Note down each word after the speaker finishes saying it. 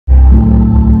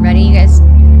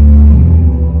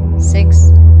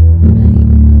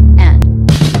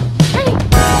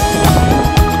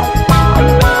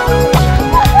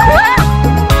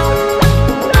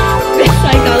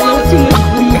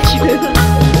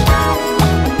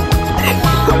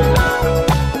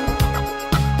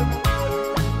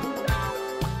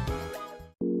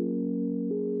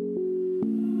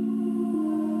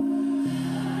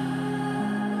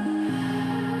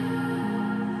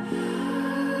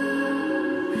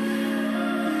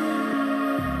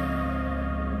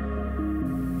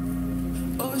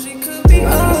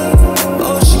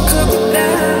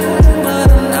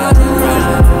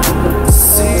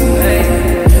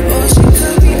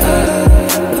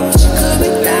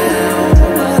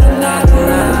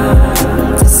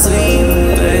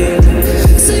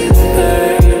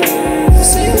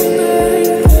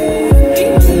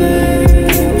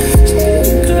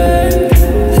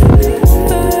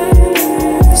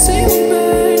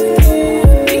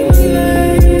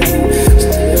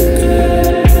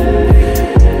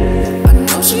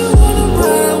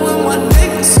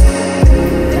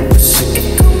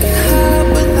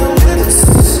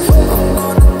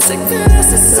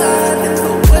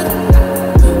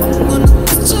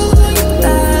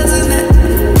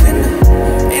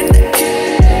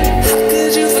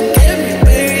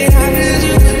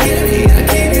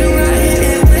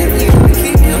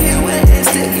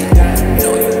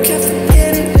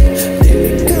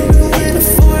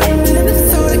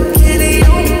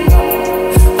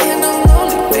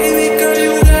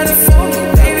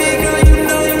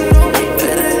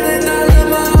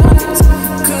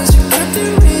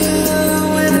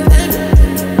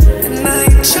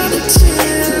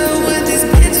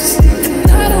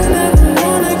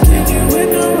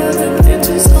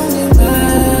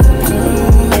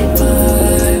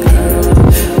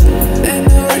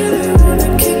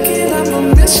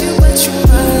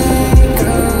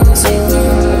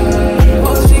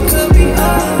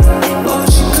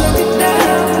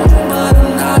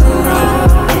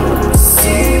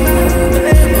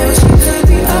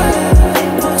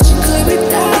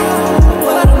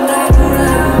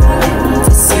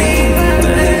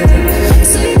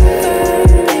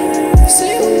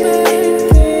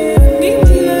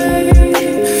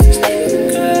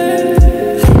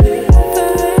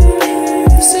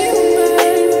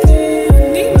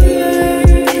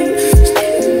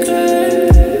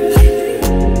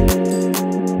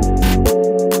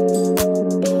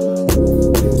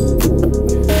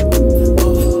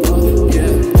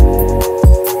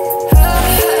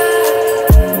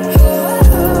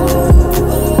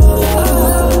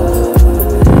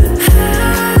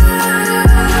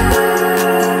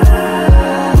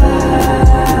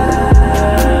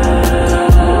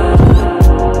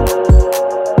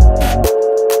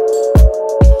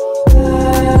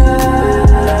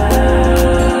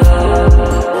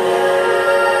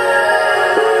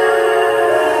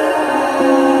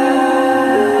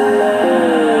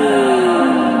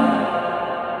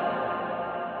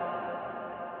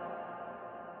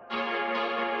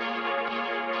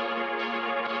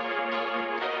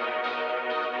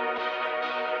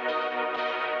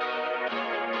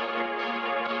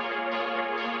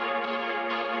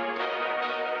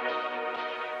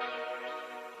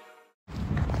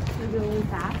Really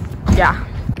fast? Yeah.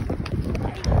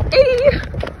 Hey!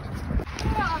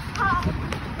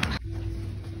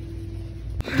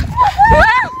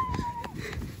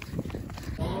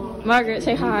 Margaret,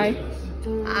 say hi.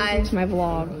 Hi. To my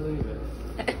vlog.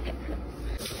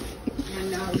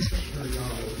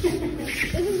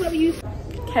 This is what we use.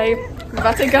 Okay, we're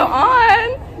about to go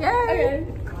on. Yay!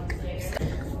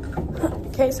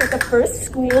 Okay, so at the first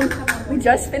school, we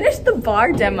just finished the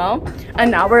bar demo,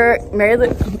 and now we're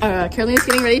Carolina's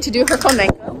getting ready to do her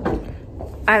flamenco,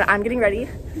 and I'm getting ready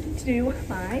to do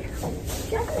my.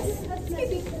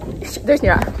 There's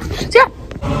Nira. So yeah.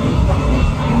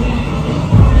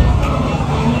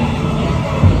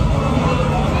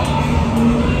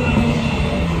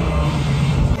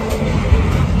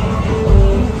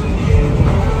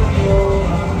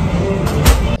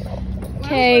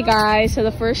 Okay guys, so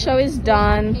the first show is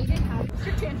done.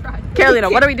 Carolina,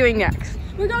 what are we doing next?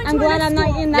 We're going I'm glad I'm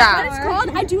not in that. Yeah. What it's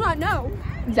called? I do not know.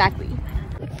 Exactly.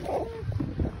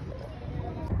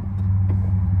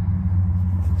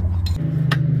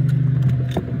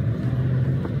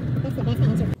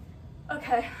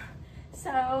 Okay,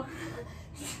 so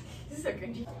this is so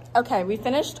cringy. Okay, we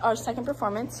finished our second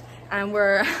performance and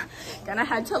we're gonna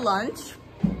head to lunch.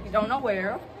 We don't know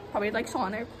where. Probably like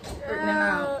Sonic or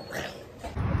In-N-Out.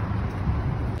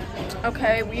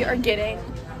 Okay, we are getting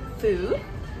food.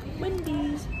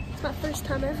 Wendy's. It's my first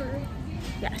time ever.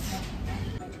 Yes.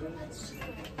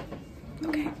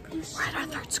 Okay, we're at our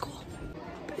third school.